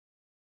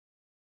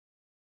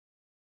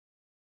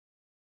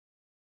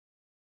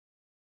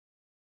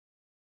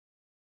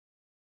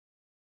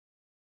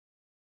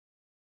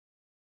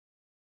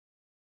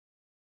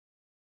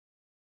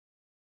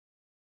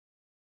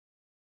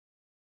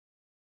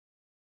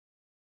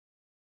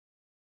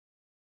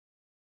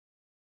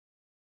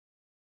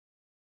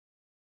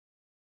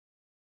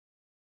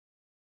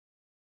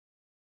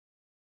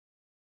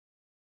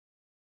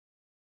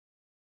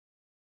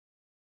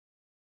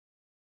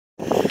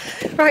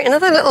Right,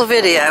 another little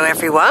video,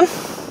 everyone.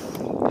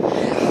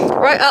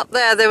 Right up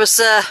there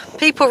was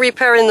people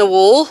repairing the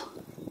wall.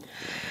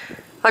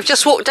 I've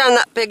just walked down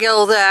that big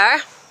hill there.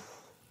 And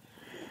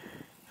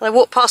I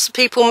walked past the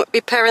people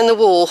repairing the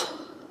wall.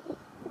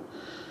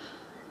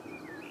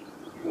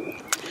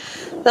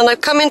 Then I've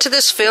come into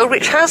this field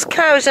which has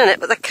cows in it,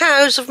 but the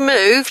cows have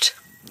moved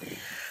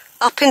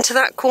up into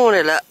that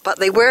corner, look. But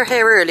they were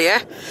here earlier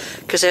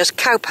because there's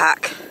cow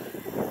pack.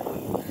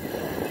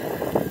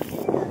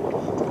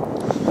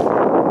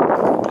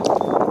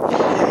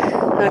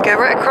 I'll go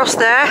right across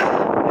there.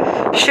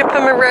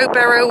 Shippham and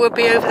Rowbarrow will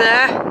be over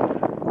there.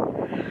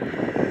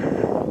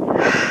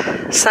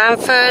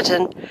 Sanford,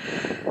 and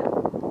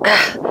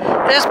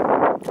there's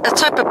a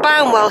type of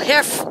Boundwell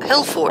here,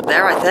 Hillfort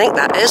there, I think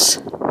that is.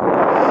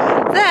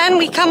 Then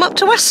we come up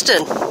to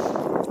Weston.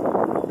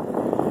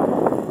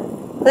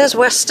 There's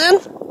Weston.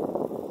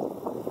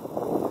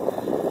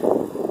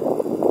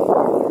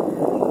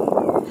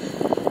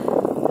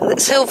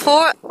 It's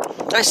Hillfort.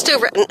 I still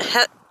reckon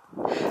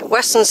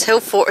Weston's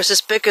Hillfort is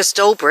as big as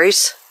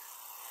Dalbury's.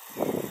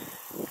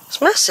 It's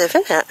massive,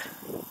 isn't it?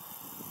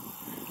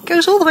 It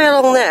goes all the way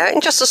along there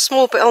and just a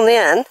small bit on the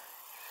end.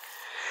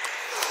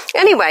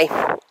 Anyway,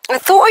 I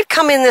thought I'd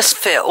come in this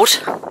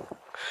field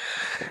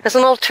as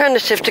an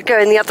alternative to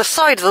going the other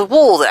side of the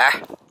wall there.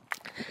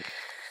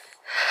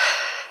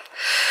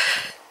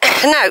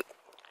 Now,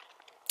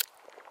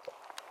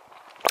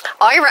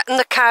 I reckon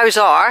the cows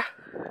are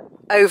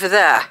over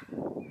there,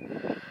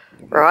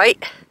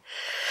 right?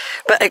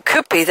 But it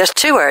could be there's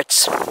two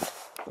herds.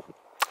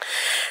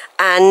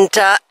 And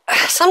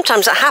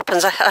sometimes it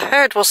happens, a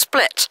herd will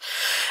split.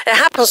 It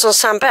happens on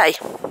Sand Bay.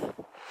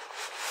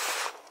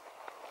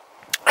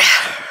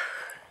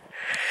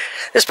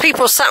 There's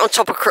people sat on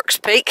top of Crook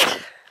Peak.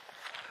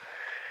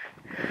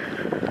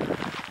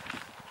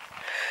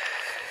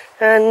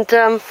 And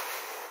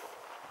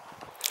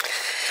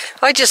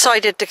I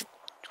decided to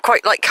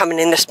quite like coming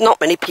in. There's not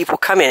many people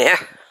come in here.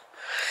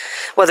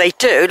 Well, they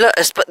do, look,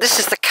 but this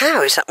is the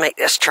cows that make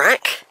this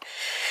track.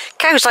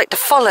 Cows like to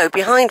follow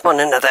behind one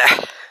another.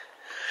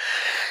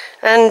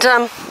 And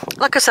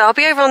like I said, I'll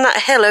be over on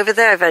that hill over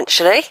there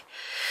eventually.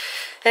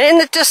 And in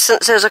the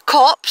distance there's a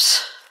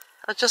copse.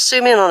 I'll just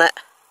zoom in on it.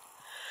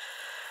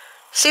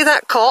 See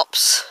that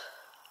copse?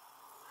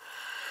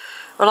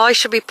 Well, I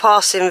shall be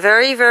passing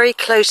very, very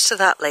close to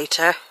that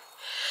later,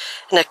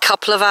 in a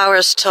couple of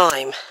hours'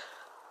 time.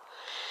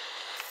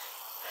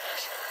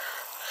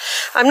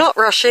 I'm not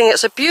rushing,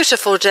 it's a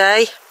beautiful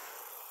day.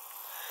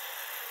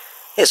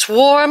 It's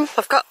warm,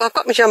 I've got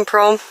my jumper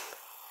on.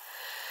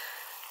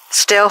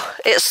 Still,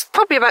 it's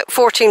probably about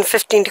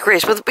 14-15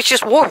 degrees, which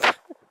is warm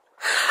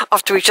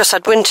after we just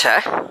had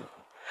winter.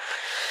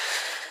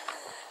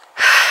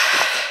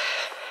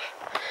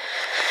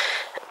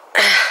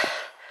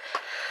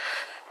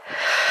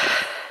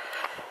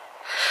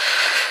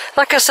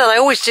 Like I said, I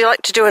always do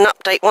like to do an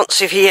update once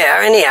a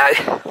year, anyhow.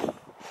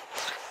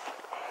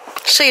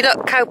 See,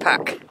 look, cow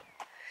pack.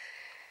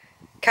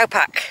 Cow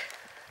pack.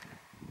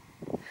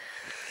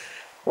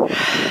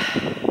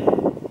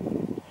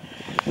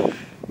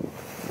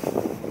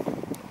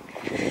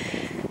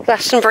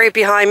 Glastonbury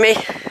behind me.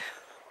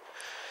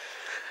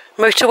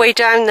 Motorway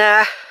down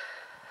there.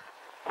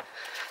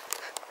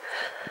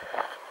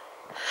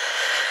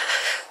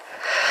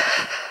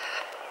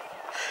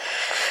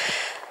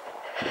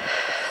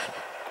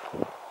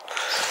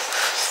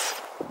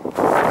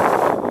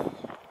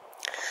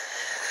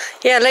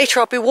 Yeah, later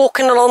I'll be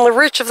walking along the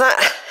ridge of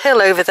that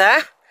hill over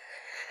there.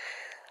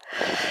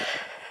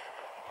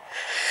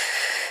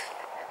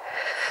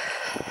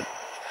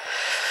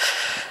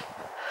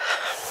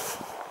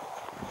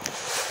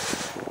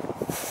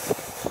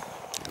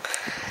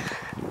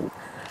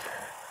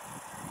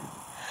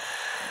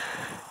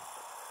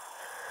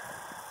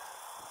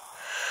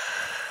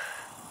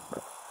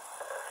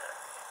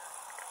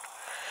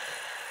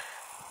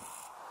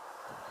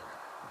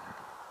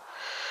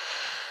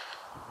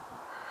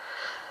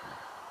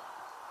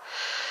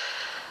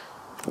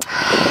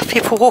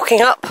 People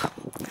walking up.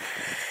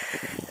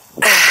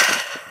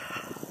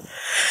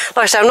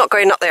 Like I said, I'm not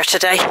going up there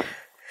today.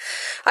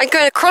 I'm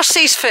going across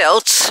these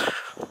fields.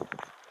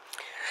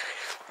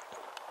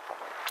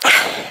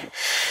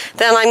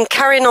 Then I'm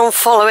carrying on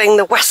following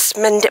the West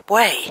Mendip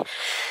Way.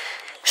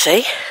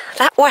 See?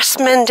 That West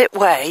Mendip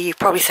Way, you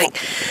probably think,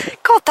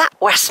 God, that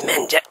West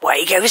Mendip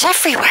Way goes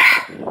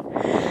everywhere.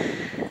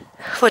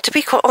 Well, to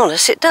be quite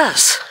honest, it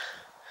does.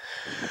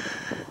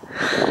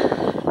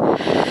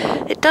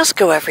 It does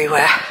go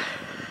everywhere.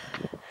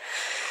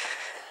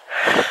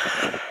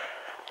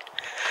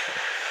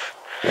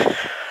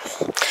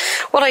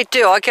 What I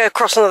do, I go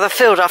across another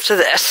field after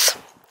this,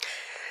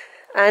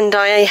 and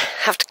I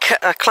have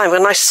to climb a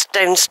nice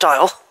stone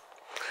stile,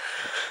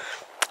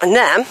 and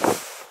then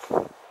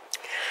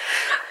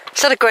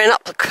instead of going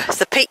up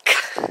the peak,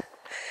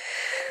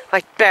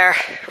 I bear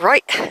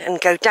right and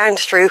go down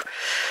through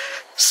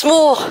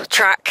small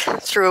track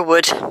through a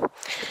wood,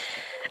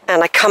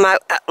 and I come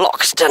out at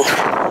Loxton,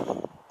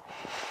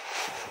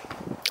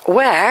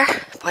 where,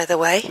 by the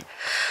way,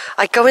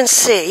 I go and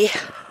see.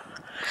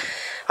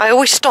 I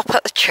always stop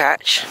at the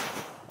church.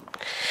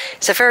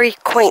 It's a very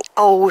quaint,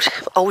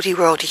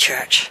 oldie-worldy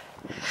church.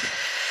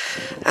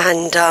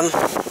 And I'm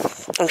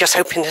just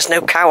hoping there's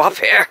no cow up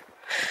here.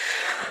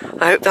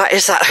 I hope that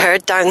is that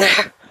herd down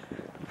there.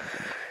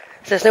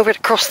 There's nowhere to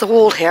cross the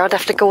wall here. I'd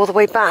have to go all the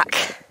way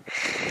back.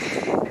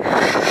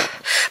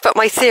 But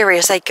my theory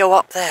is they go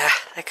up there.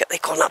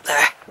 They've gone up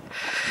there.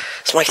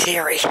 It's my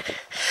theory.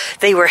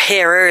 They were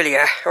here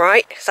earlier,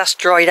 right? That's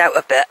dried out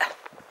a bit.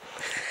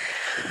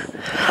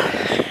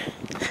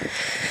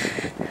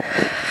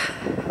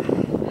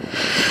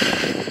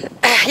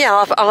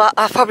 Yeah,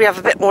 I'll probably have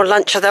a bit more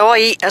lunch, although I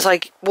eat as I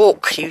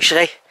walk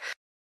usually.